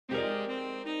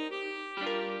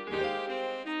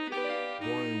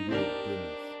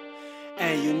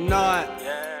And you know it.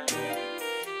 Yeah.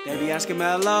 They be asking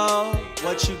Melo,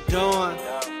 what you doing?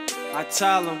 I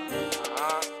tell them,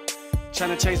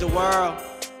 tryna change the world.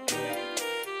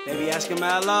 They be asking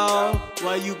Melo,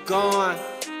 where you going?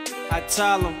 I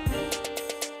tell them,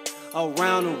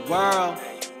 around the world.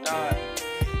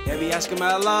 They be asking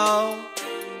Melo.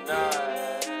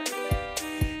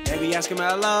 They be asking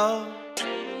Melo.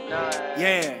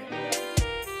 Yeah.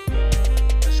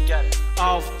 Let's get it.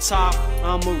 Off top,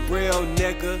 I'm a real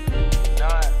nigga.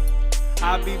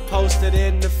 I be posted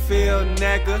in the field,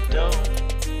 nigga.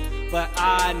 But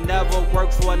I never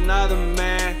work for another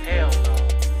man. Hell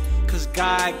no. Cause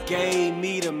God gave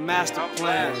me the master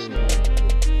plan.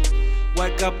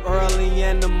 Wake up early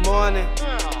in the morning,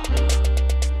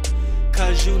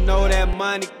 cause you know that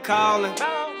money calling.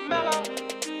 Melo.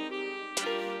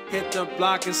 Hit the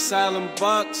block and sell them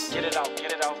bucks. Get it off,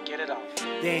 get it off, get it off.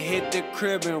 Then hit the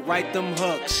crib and write them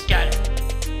hooks. Let's get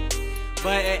it.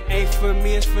 But it ain't for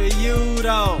me, it's for you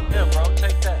though. Yeah, bro,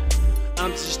 take that.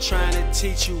 I'm just trying to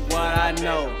teach you what I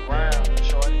know. Round,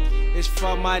 shorty. It's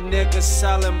for my niggas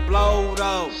selling blow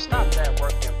though. Stop that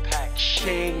working pack shit.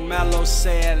 King Melo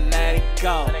said let it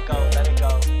go. Let it go, let it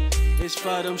go. It's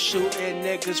for them shooting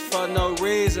niggas for no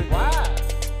reason. Why?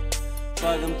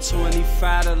 For them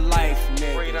 25 to life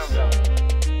Freedom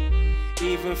niggas. though.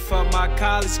 Even for my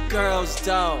college girls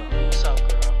though. What's up,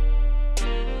 girl?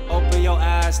 Open your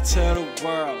eyes to the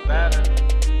world. Better.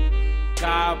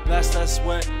 God blessed us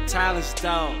with talents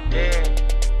though. Yeah.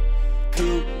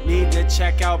 You need to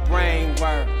check out brain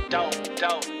work. Dope.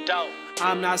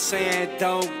 I'm not saying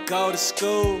don't go to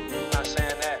school, I'm not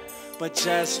saying that. but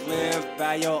just live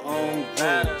by your own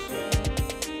Better.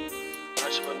 rules.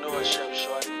 Entrepreneurship,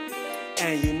 shorty.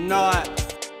 And you know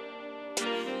it.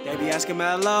 They be asking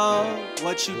Melo,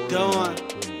 what you doing?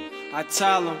 I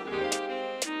tell them,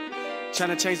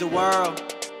 tryna change the world.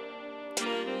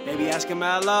 They be asking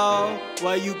Melo,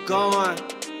 where you going?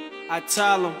 I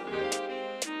tell them,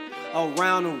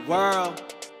 around the world.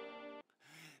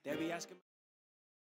 They be asking